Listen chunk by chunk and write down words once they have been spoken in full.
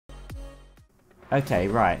Okay,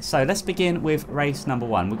 right, so let's begin with race number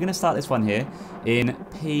 1. We're going to start this one here in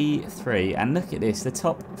P3, and look at this, the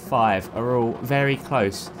top 5 are all very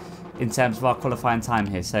close in terms of our qualifying time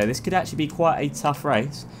here, so this could actually be quite a tough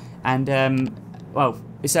race, and well,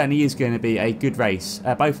 it certainly is going to be a good race.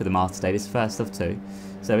 Both of them are today, this is the first of 2.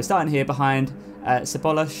 So we're starting here behind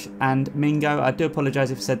Sabolosh and Mingo. I do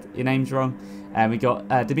apologise if I said your names wrong. We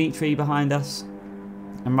got Dimitri behind us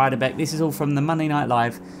and Ryderbeck. This is all from the Monday Night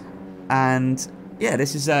Live, and yeah,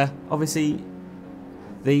 this is obviously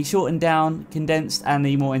the shortened down, condensed, and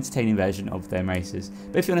the more entertaining version of them races.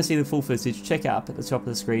 But if you want to see the full footage, check it up at the top of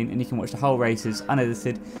the screen, and you can watch the whole races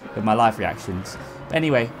unedited with my live reactions. But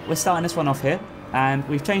anyway, we're starting this one off here, and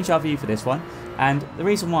we've changed our view for this one. And the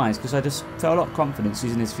reason why is because I just felt a lot of confidence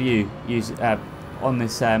using this view on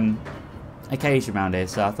this occasion around here,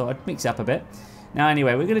 so I thought I'd mix it up a bit. Now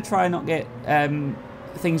anyway, we're going to try and not get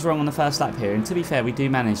things wrong on the first lap here, and to be fair, we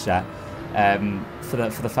do manage that. For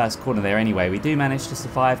the first corner there anyway. We do manage to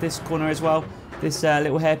survive this corner as well. This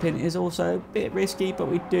little hairpin is also a bit risky, but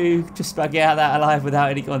we do just about get out of that alive without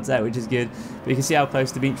any contact, which is good. But you can see how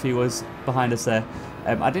close Dimitri was behind us there.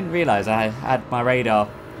 I didn't realise I had my radar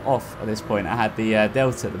off at this point. I had the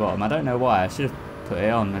Delta at the bottom. I don't know why. I should have put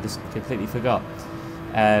it on. I just completely forgot.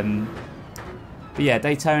 But yeah,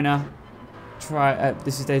 Daytona.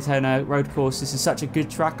 This is Daytona road course. This is such a good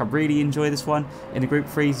track. I really enjoy this one in the Group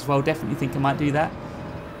 3s as well. Definitely think I might do that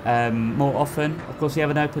more often. Of course, we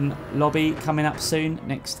have an open lobby coming up soon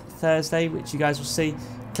next Thursday, which you guys will see.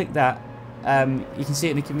 Click that. You can see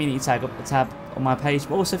it in the community tab on my page.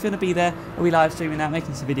 But also, if you want to be there, I'll be live streaming that,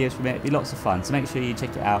 making some videos from it. It'll be lots of fun. So make sure you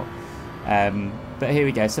check it out. But here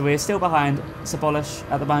we go. So we're still behind Sabolosh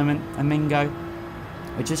at the moment and Mingo.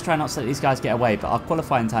 We're just trying not to let these guys get away, but our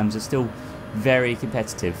qualifying times are still very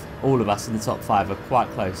competitive. All of us in the top 5 are quite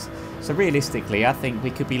close. So realistically, I think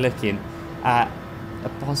we could be looking at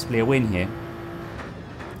possibly a win here.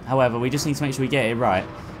 However, we just need to make sure we get it right,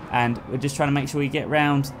 and we're just trying to make sure we get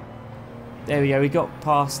round. There we go. We got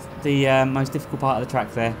past the most difficult part of the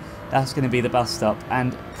track there. That's going to be the bus stop,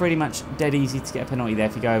 and pretty much dead easy to get a penalty there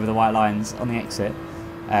if you go over the white lines on the exit.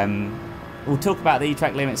 We'll talk about the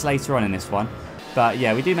track limits later on in this one, but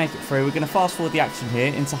yeah, we do make it through. We're going to fast forward the action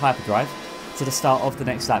here into hyperdrive to the start of the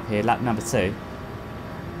next lap here, lap number 2.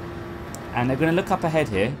 And they're going to look up ahead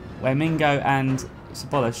here, where Mingo and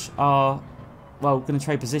Sabolosh are, well, going to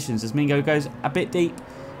trade positions as Mingo goes a bit deep,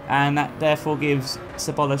 and that therefore gives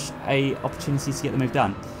Sabolosh a opportunity to get the move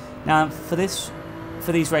done. Now, for these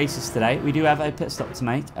races today, we do have a pit stop to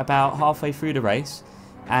make about halfway through the race,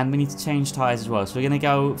 and we need to change tyres as well. So we're going to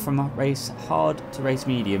go from race hard to race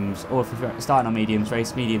mediums, or if we're starting on mediums to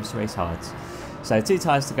race hards. So 2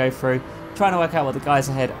 tyres to go through. Trying to work out what the guys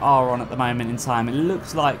ahead are on at the moment in time. It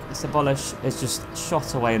looks like Sabolosh is just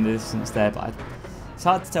shot away in the distance there, but it's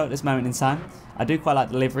hard to tell at this moment in time. I do quite like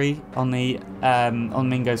the livery on the on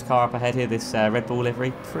Mingo's car up ahead here. This Red Bull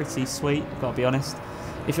livery, pretty sweet. I've got to be honest.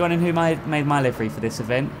 If you're wondering who made my livery for this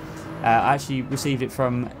event, I actually received it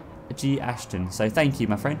from G. Ashton. So thank you,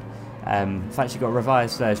 my friend. I've actually got a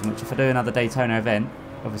revised version, which if I do another Daytona event,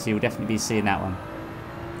 obviously you'll definitely be seeing that one.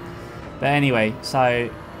 But anyway, so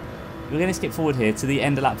we're going to skip forward here to the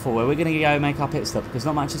end of lap 4, where we're going to go make our pit stop, because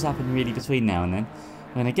not much has happened really between now and then.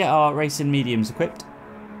 We're going to get our racing mediums equipped.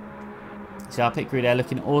 So our pit crew there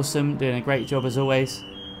looking awesome, doing a great job as always.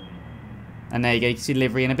 And there you go, you can see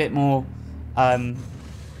livery in a bit more, a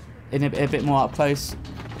bit more up close.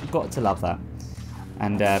 You've got to love that.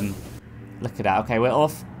 And look at that. Okay, we're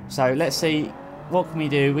off. So let's see, what can we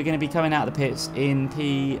do? We're going to be coming out of the pits in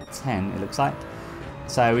P10, it looks like.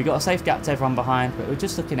 So we've got a safe gap to everyone behind, but we're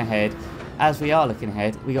just looking ahead. As we are looking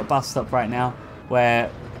ahead, we got bus stop right now,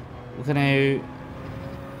 where we're going to...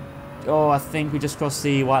 Oh, I think we just crossed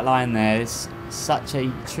the white line there. It's such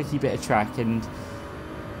a tricky bit of track, and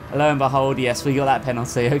lo and behold, yes, we got that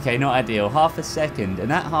penalty. Okay, not ideal. Half a second,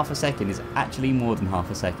 and that half a second is actually more than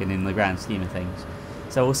half a second in the grand scheme of things.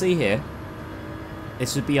 So we'll see here.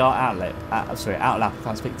 This would be our outlap. Outlap. I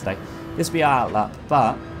can't speak today. This would be our outlap,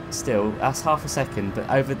 but still, that's half a second. But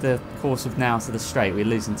over the course of now to the straight, we're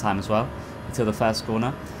losing time as well until the first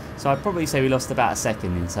corner. So I'd probably say we lost about a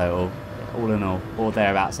second in total, all in all, or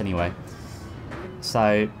thereabouts anyway.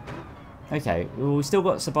 So, okay, we've still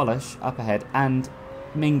got Sabolosh up ahead and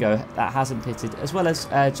Mingo that hasn't pitted, as well as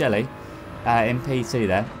Jelly in P2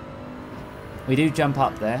 there. We do jump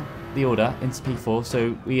up there, the order, into P4,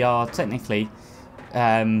 so we are technically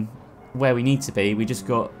where we need to be. We just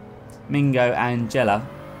got Mingo and Jelly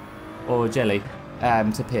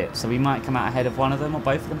to pit, so we might come out ahead of one of them or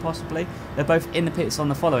both of them possibly. They're both in the pits on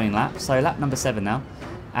the following lap, so lap number 7 now.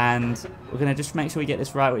 And we're going to just make sure we get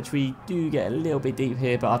this right, which we do get a little bit deep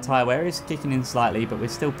here, but our tyre wear is kicking in slightly, but we're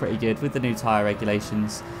still pretty good with the new tyre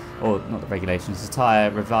regulations, or not the regulations, the tyre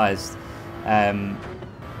revised.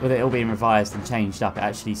 With it all being revised and changed up, it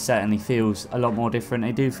actually certainly feels a lot more different.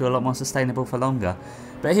 They do feel a lot more sustainable for longer.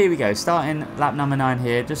 But here we go, starting lap number 9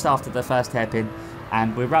 here, just after the first hairpin,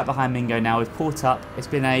 and we're right behind Mingo now. We've caught up. It's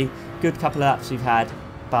been a good couple of laps we've had,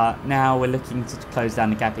 but now we're looking to close down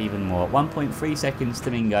the gap even more. 1.3 seconds to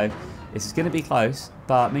Mingo. This is going to be close,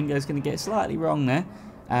 but Mingo's going to get slightly wrong there,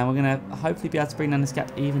 and we're going to hopefully be able to bring down this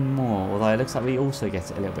gap even more, although it looks like we also get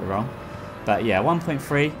it a little bit wrong. But yeah,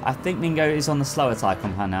 1.3. I think Mingo is on the slower tyre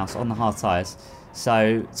compound now, so on the hard tyres.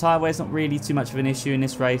 So tyre wear is not really too much of an issue in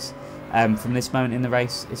this race. From this moment in the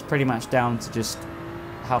race, it's pretty much down to just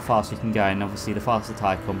how fast you can go, and obviously the faster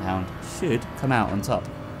tyre compound should come out on top.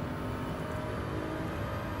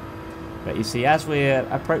 But you see, as we're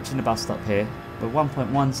approaching the bus stop here, we're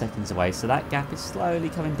 1.1 seconds away, so that gap is slowly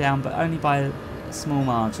coming down, but only by a small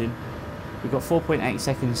margin. We've got 4.8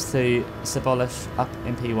 seconds to Sabolish up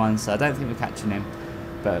in P1, so I don't think we're catching him.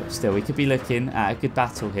 But still, we could be looking at a good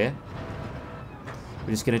battle here.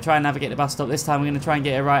 We're just going to try and navigate the bus stop. This time we're going to try and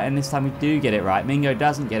get it right, and this time we do get it right. Mingo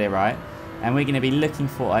doesn't get it right, and we're going to be looking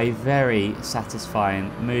for a very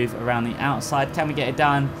satisfying move around the outside. Can we get it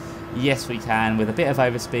done? Yes, we can, with a bit of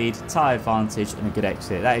overspeed, tyre advantage, and a good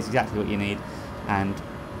exit. That is exactly what you need. And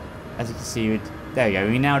as you can see, there you go.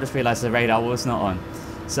 We now just realised the radar was not on.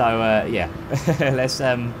 So yeah,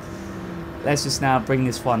 let's just now bring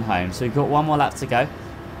this one home. So we've got one more lap to go.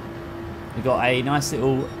 We've got a nice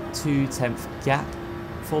little 2/10 gap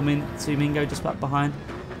forming to Mingo just back behind.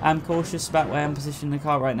 I'm cautious about where I'm positioning the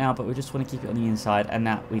car right now, but we just want to keep it on the inside, and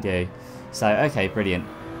that we do. So okay, brilliant.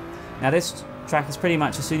 Now this track is pretty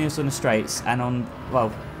much as soon as it's on the straights and on, well,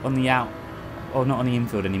 on the out, or not on the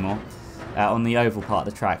infield anymore, on the oval part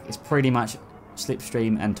of the track, it's pretty much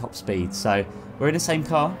slipstream and top speed. So we're in the same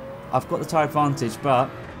car. I've got the tyre advantage, but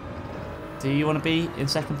do you want to be in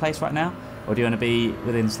second place right now, or do you want to be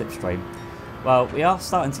within slipstream? Well, we are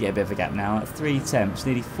starting to get a bit of a gap now at 3 temps,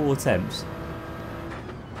 nearly 4 temps,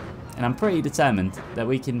 and I'm pretty determined that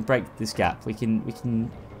we can break this gap. We can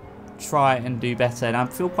try and do better, and I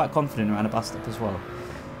feel quite confident around a bus stop as well.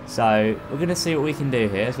 So we're going to see what we can do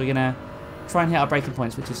here. So we're going to try and hit our braking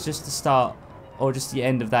points, which is just the start, or just the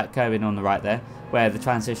end of that curving on the right there, where the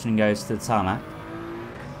transition goes to the tarmac.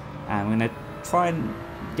 And we're going to try and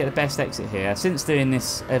get the best exit here. Since doing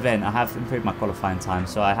this event, I have improved my qualifying time,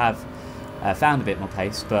 so I have found a bit more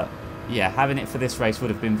pace. But yeah, having it for this race would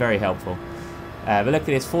have been very helpful. But look at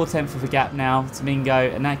this, 4/10 of a gap now to Mingo,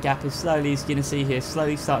 and that gap is slowly, as you're going to see here,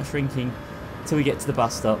 slowly start shrinking until we get to the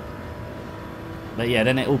bus stop. But yeah,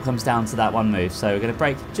 then it all comes down to that one move. So we're going to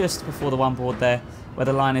brake just before the one board there, where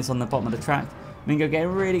the line is on the bottom of the track. Mingo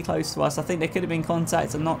getting really close to us. I think there could have been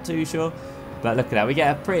contact, I'm not too sure. But look at that, we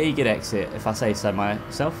get a pretty good exit, if I say so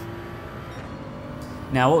myself.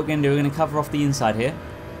 Now what we're going to do, we're going to cover off the inside here.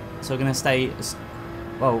 So we're going to stay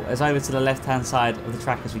as over to the left hand side of the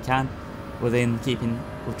track as we can, within keeping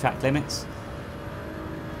with track limits.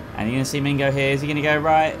 And you're going to see Mingo here. Is he going to go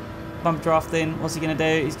right, bump drafting? What's he going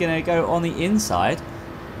to do? He's going to go on the inside,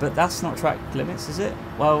 but that's not track limits, is it?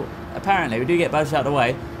 Well, apparently we do get budged out of the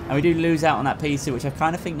way, and we do lose out on that P2, which I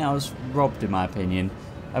kind of think that was robbed in my opinion.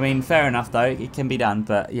 I mean, fair enough though, it can be done,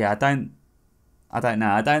 but yeah, I don't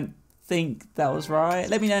know. I don't think that was right.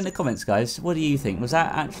 Let me know in the comments, guys. What do you think? Was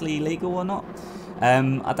that actually legal or not?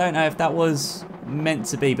 I don't know if that was meant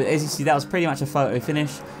to be, but as you see, that was pretty much a photo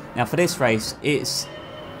finish. Now for this race, it's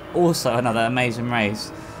also another amazing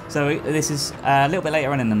race. So this is a little bit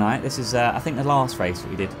later on in the night. This is I think the last race that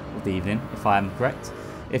we did of the evening, if I'm correct.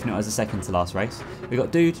 If not, it was the second to last race. We've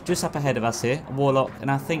got Dude just up ahead of us here, Warlock, and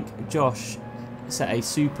I think Josh set a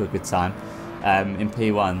super good time in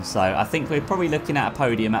P1. So I think we're probably looking at a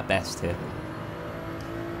podium at best here.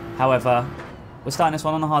 However, we're starting this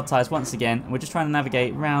one on the hard tyres once again, and we're just trying to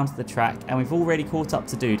navigate around the track, and we've already caught up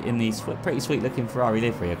to Dude in these pretty sweet looking Ferrari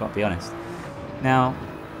livery, I've got to be honest. Now,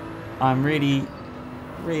 I'm really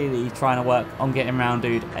trying to work on getting around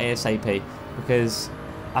Dude ASAP, because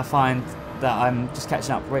I find that I'm just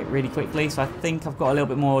catching up really quickly, so I think I've got a little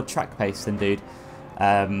bit more track pace than Dude.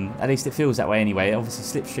 At least it feels that way anyway.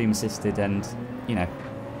 Obviously slipstream assisted, and you know,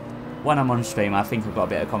 when I'm on stream I think I've got a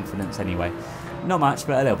bit of confidence anyway. Not much,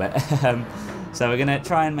 but a little bit. So we're going to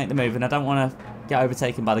try and make the move, and I don't want to get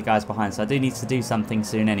overtaken by the guys behind, so I do need to do something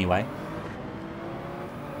soon anyway.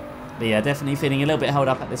 But yeah, definitely feeling a little bit held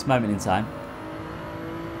up at this moment in time.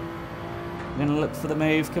 We're going to look for the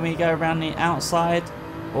move. Can we go around the outside?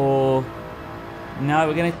 Or no,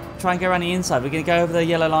 we're going to try and go around the inside. We're going to go over the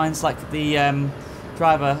yellow lines like the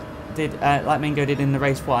driver did, like Mingo did in the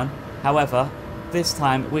race 1. However, this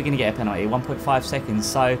time we're going to get a penalty, 1.5 seconds.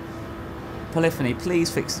 So, Polyphony, please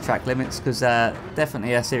fix the track limits, because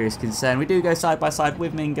definitely a serious concern. We do go side by side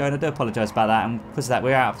with Mingo, and I do apologise about that. And because of that,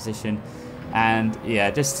 we're out of position. And yeah,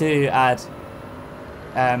 just to add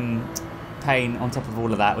pain on top of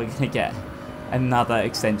all of that, we're going to get another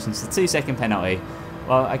extension. So 2-second penalty.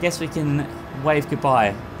 Well, I guess we can wave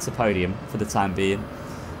goodbye to podium for the time being.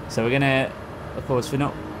 So we're going to, of course, we're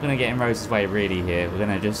not going to get in Rose's way really here. We're going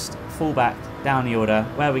to just fall back down the order.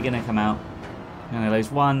 Where are we going to come out? We're going to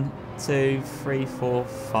lose 1, 2, 3, 4,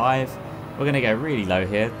 5. We're going to go really low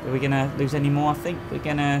here. Are we going to lose any more? I think we're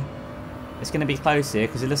going to... It's going to be close here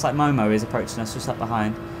because it looks like Momo is approaching us just up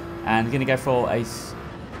behind. And we're going to go for a...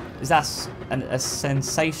 Is that a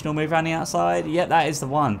sensational move around the outside? Yep, that is the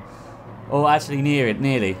one. Or actually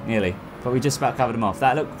nearly. But we just about covered them off.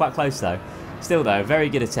 That looked quite close though. Still though, very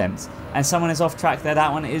good attempt. And someone is off track there.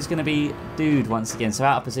 That one is going to be Dude once again. So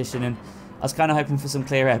out of position. And I was kind of hoping for some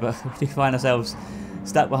clear air, but we do find ourselves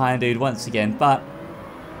stuck behind Dude once again. But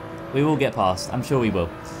we will get past. I'm sure we will.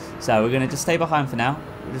 So we're going to just stay behind for now.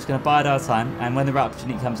 We're just going to bide our time. And when the right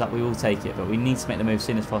opportunity comes up, we will take it. But we need to make the move as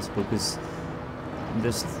soon as possible because...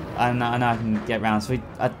 I know I can get round. So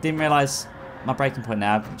I didn't realise my braking point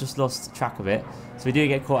now. I've just lost track of it. So we do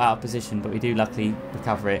get caught out of position, but we do luckily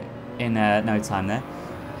recover it in no time there.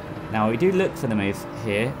 Now we do look for the move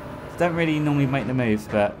here. Don't really normally make the move,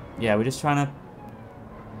 but yeah, we're just trying to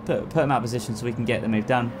put them out of position so we can get the move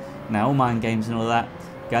done. Now all mind games and all that.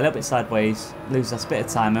 Go a little bit sideways, lose us a bit of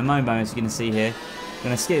time. And Momo, as you're going to see here,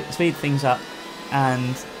 going to speed things up,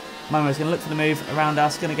 and Momo's going to look for the move around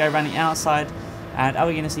us. Going to go around the outside. And are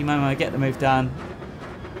we going to see Momo get the move done?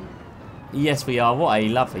 Yes, we are. What a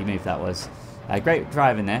lovely move that was. Great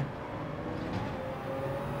driving there.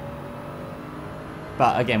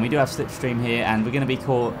 But again, we do have slipstream here, and we're going to be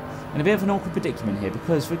caught in a bit of an awkward predicament here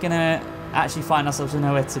because we're going to actually find ourselves with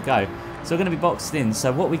nowhere to go. So we're going to be boxed in.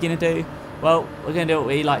 So what we're going to do? Well, we're going to do what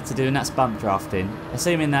we like to do, and that's bump drafting.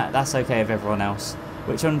 Assuming that that's okay with everyone else,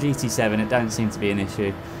 which on GT7 it don't seem to be an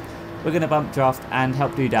issue. We're going to bump draft and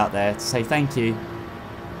help Dude out there to say thank you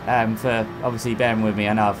for obviously bearing with me.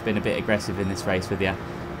 I know I've been a bit aggressive in this race with you.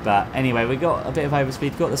 But anyway, we got a bit of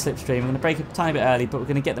overspeed, got the slipstream. We're going to brake a tiny bit early, but we're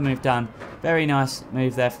going to get the move done. Very nice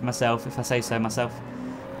move there for myself, if I say so myself.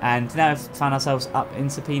 And now we've found ourselves up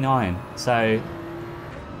into P9. So,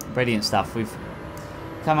 brilliant stuff. We've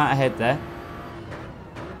come out ahead there.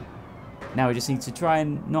 Now we just need to try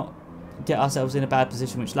and not get ourselves in a bad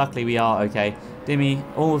position, which luckily we are okay. Demi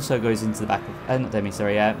also goes into the back of... not Demi,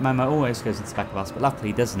 sorry. Momo always goes into the back of us, but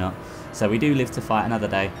luckily does not. So we do live to fight another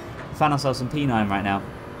day. We found ourselves in P9 right now.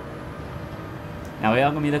 Now we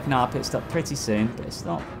are going to be looking at our pit stop pretty soon, but it's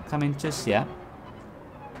not coming just yet.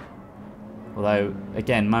 Although,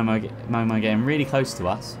 again, Momo getting really close to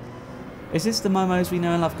us. Is this the Momos we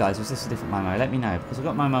know and love, guys, or is this a different Momo? Let me know, because I've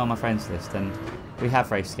got Momo on my friends list, and we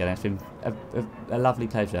have raced together. It's been a lovely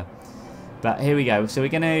pleasure. But here we go. So we're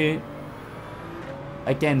going to,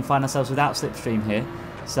 again, find ourselves without slipstream here.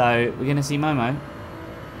 So we're going to see Momo.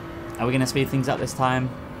 Are we going to speed things up this time?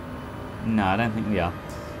 No, I don't think we are.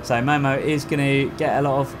 So Momo is going to get a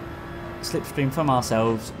lot of slipstream from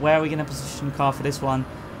ourselves. Where are we going to position the car for this one?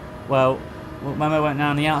 Well, Momo went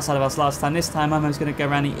down the outside of us last time. This time Momo's going to go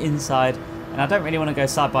around the inside. And I don't really want to go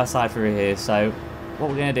side by side through here. So what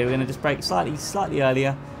we're going to do, we're going to just brake slightly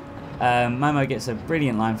earlier. Momo gets a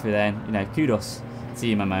brilliant line through there. And, you know, kudos to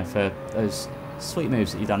you, Momo, for those sweet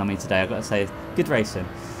moves that you've done on me today. I've got to say, good racing.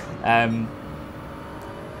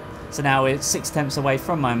 So now we're 6 tenths away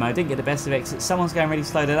from Momo. Didn't get the best of exits. Someone's going really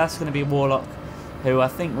slow there. That's going to be Warlock, who I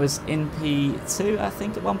think was in P2, I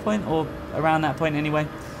think, at one point, or around that point anyway.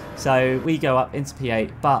 So we go up into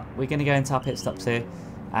P8, but we're going to go into our pit stops here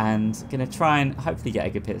and going to try and hopefully get a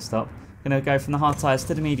good pit stop. Going to go from the hard tyres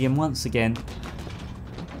to the medium once again.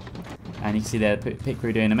 And you can see there the pit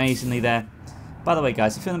crew doing amazingly there. By the way,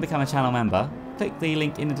 guys, if you want to become a channel member, click the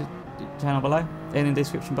link in the channel below, in the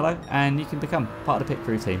description below, and you can become part of the pit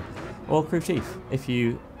crew team, or crew chief, if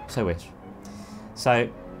you so wish. So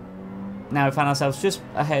now we found ourselves just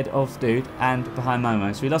ahead of Dude and behind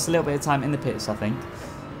Momo. So we lost a little bit of time in the pits, I think.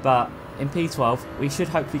 But in P12, we should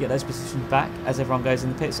hopefully get those positions back as everyone goes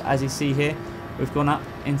in the pits. As you see here, we've gone up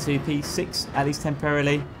into P6, at least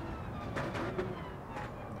temporarily.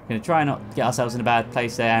 Going to try and not get ourselves in a bad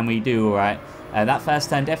place there, and we do alright. That first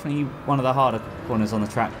turn, definitely one of the harder corners on the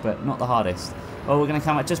track, but not the hardest. Well, we're going to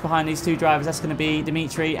come up just behind these two drivers. That's going to be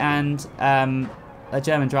Dimitri and a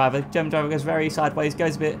German driver. German driver goes very sideways,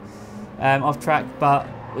 goes a bit off track, but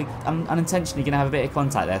I'm unintentionally going to have a bit of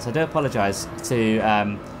contact there. So I do apologise to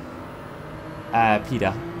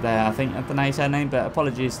Peter there, I think, I don't know his name, but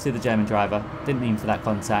apologies to the German driver. Didn't mean for that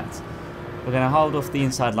contact. We're going to hold off the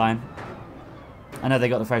inside line. I know they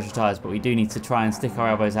got the fresher tyres, but we do need to try and stick our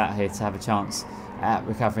elbows out here to have a chance at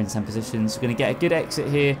recovering some positions. We're going to get a good exit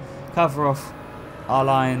here, cover off our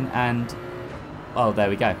line, and oh, there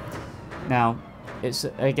we go. Now, it's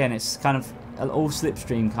kind of all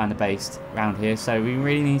slipstream kind of based around here, so we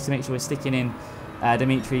really need to make sure we're sticking in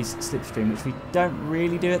Dimitri's slipstream, which we don't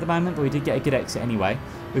really do at the moment, but we did get a good exit anyway.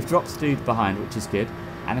 We've dropped a dude behind, which is good,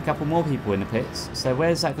 and a couple more people in the pits. So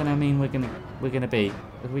where's that going to mean we're going to be?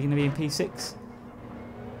 Are we going to be in P6?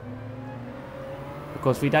 Of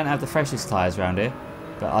course, we don't have the freshest tyres around here,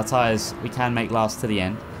 but our tyres we can make last to the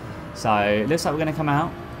end. So it looks like we're going to come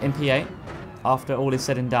out in P8 after all is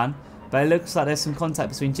said and done. But it looks like there's some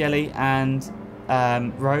contact between Jelly and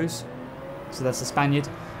Rose. So that's the Spaniard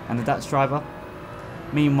and the Dutch driver.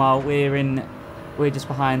 Meanwhile, we're just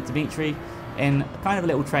behind Dimitri in kind of a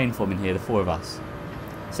little train forming here, the four of us.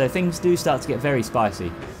 So things do start to get very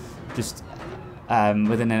spicy just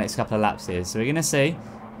within the next couple of laps here. So we're going to see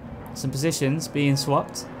some positions being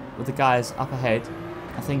swapped with the guys up ahead.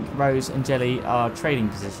 I think Rose and Jelly are trading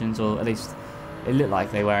positions, or at least it looked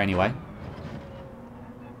like they were anyway.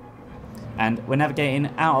 And we're navigating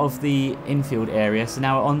out of the infield area, so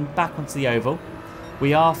now we're back onto the oval.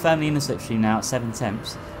 We are firmly in the slipstream now at 7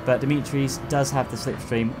 tenths, but Dimitri's does have the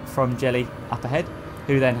slipstream from Jelly up ahead,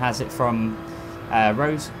 who then has it from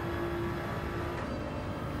Rose.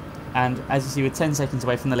 And as you see, we're 10 seconds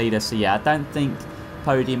away from the leader, so yeah, I don't think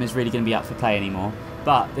podium is really going to be up for play anymore.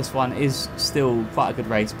 But this one is still quite a good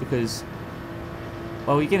race because,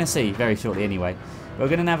 well, we're going to see very shortly anyway. We're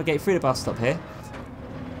going to navigate through the bus stop here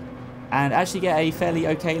and actually get a fairly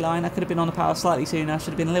okay line. I could have been on the power slightly sooner. I should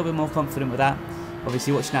have been a little bit more confident with that.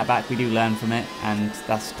 Obviously, watching that back, we do learn from it, and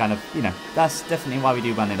that's kind of, you know, that's definitely why we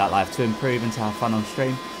do Monday Night Live, to improve and to have fun on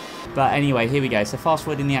stream. But anyway, here we go. So fast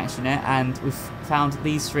forward in the action there, and we've found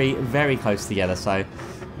these three very close together. So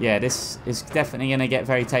yeah, this is definitely going to get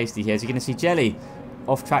very tasty here. So you're going to see Jelly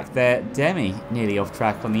off track there, Demi nearly off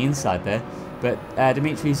track on the inside there. But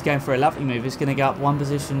Dimitri's going for a lovely move. He's going to go up one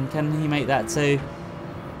position. Can he make that two?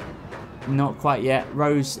 Not quite yet.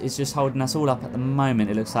 Rose is just holding us all up at the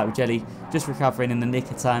moment, it looks like, with Jelly just recovering in the nick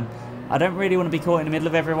of time. I don't really want to be caught in the middle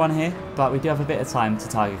of everyone here, but we do have a bit of time to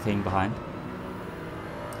Tiger King behind.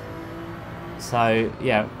 So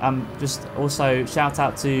yeah, just also shout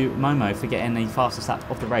out to Momo for getting the fastest lap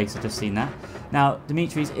of the race. I've just seen that. Now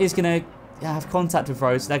Dimitri's is going to have contact with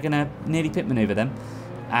Rose. They're going to nearly pit maneuver them,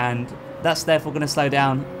 and that's therefore going to slow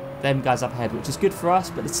down them guys up ahead, which is good for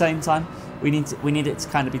us, but at the same time we need it to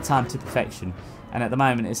kind of be timed to perfection, and at the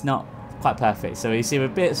moment it's not quite perfect. So you see we're a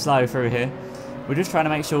bit slow through here. We're just trying to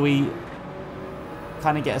make sure we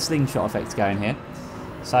kind of get a slingshot effect going here.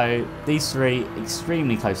 So these three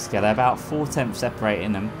extremely close together, about 4 tenths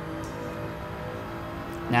separating them.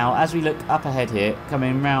 Now as we look up ahead here,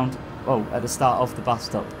 coming round, well, at the start of the bus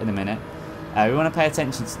stop in a minute, we want to pay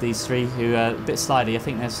attention to these three who are a bit slidey. I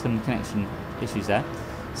think there's some connection issues there.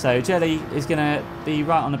 So Jelly is going to be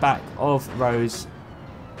right on the back of Rose.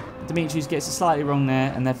 Dimitri's gets it slightly wrong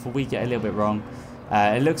there, and therefore we get a little bit wrong.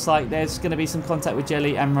 It looks like there's going to be some contact with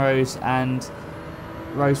Jelly and Rose, and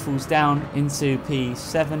Rose falls down into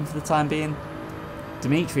P7 for the time being.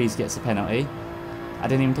 Dimitri's gets a penalty. I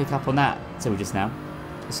didn't even pick up on that till just now.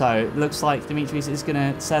 So it looks like Dimitri's is going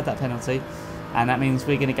to serve that penalty, and that means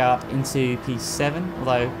we're going to go up into P7,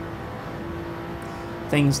 although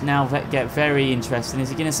things now get very interesting. As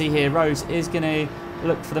you're going to see here, Rose is going to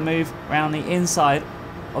look for the move around the inside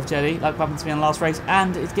of Jelly, like what happened to me on the last race,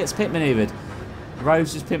 and it gets pit manoeuvred.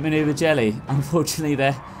 Rose just pit manoeuvred Jelly, unfortunately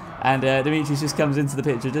there, and Dimitri just comes into the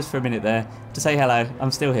picture just for a minute there to say hello,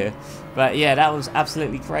 I'm still here. But yeah, that was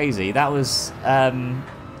absolutely crazy. That was,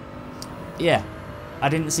 yeah, I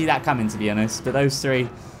didn't see that coming, to be honest, but those three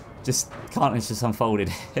just, carnage just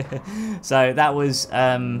unfolded. So that was,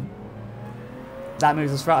 that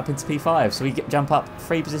moves us right up into P5, so we jump up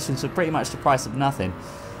 3 positions for pretty much the price of nothing.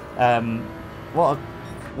 What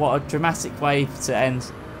a dramatic way to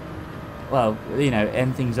end, well, you know,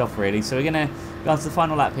 end things off really. So we're going to go on to the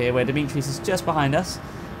final lap here, where Dimitri's is just behind us,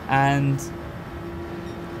 and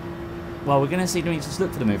well, we're going to see Dimitri's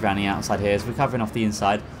look for the move around the outside here as we're covering off the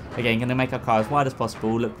inside. Again, going to make our car as wide as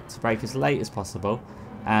possible, look to brake as late as possible,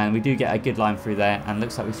 and we do get a good line through there, and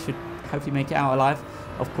looks like we should hopefully make it out alive.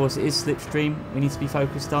 Of course, it is slipstream we need to be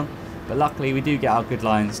focused on, but luckily we do get our good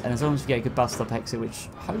lines, and as long as we get a good bus stop exit, which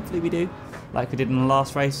hopefully we do, like we did in the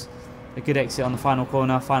last race, a good exit on the final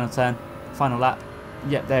corner, final turn, final lap.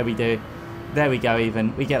 Yep, there we do. There we go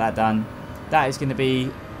even. We get that done. That is going to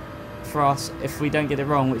be for us if we don't get it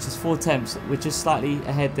wrong, which is 4 tenths. We're just slightly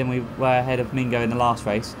ahead than we were ahead of Mingo in the last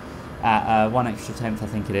race, at 1 extra tenth I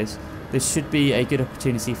think it is. This should be a good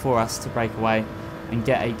opportunity for us to break away and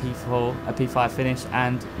get a P5 finish.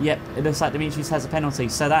 And yep, it looks like Demetrius has a penalty,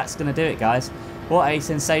 so that's going to do it, guys. What a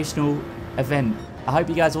sensational event. I hope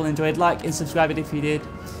you guys all enjoyed. Like and subscribe if you did.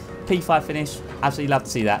 P5 finish, absolutely love to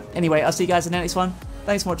see that. Anyway, I'll see you guys in the next one.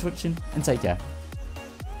 Thanks so much for watching and take care.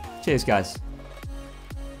 Cheers, guys.